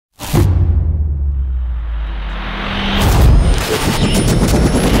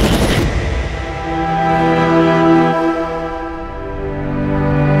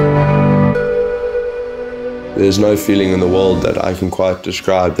There's no feeling in the world that I can quite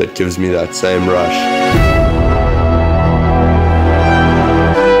describe that gives me that same rush.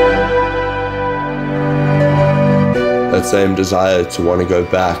 That same desire to want to go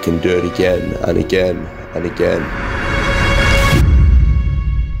back and do it again and again and again.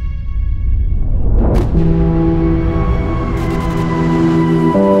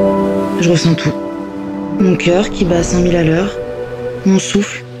 Je ressens tout. Mon cœur qui bat à 5000 à l'heure, mon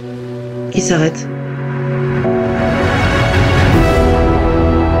souffle qui s'arrête.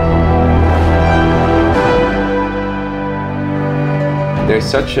 There's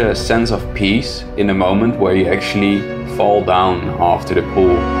such a sense of peace in the moment where you actually fall down after the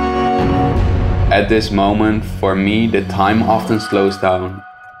pool. At this moment, for me, the time often slows down.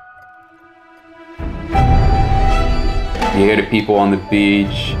 You hear the people on the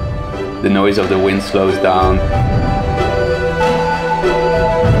beach, the noise of the wind slows down.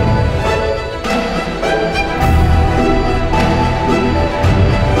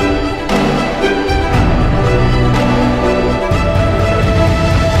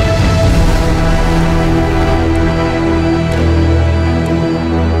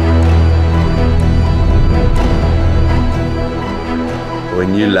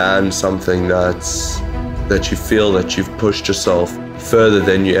 When you land something that you feel that you've pushed yourself further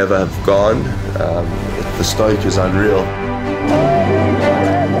than you ever have gone, the stoke is unreal.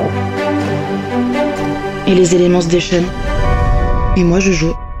 Et les éléments se déchaînent. Et moi je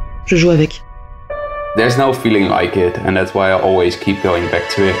joue avec. There's no feeling like it, and that's why I always keep going back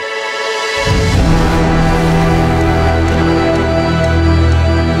to it.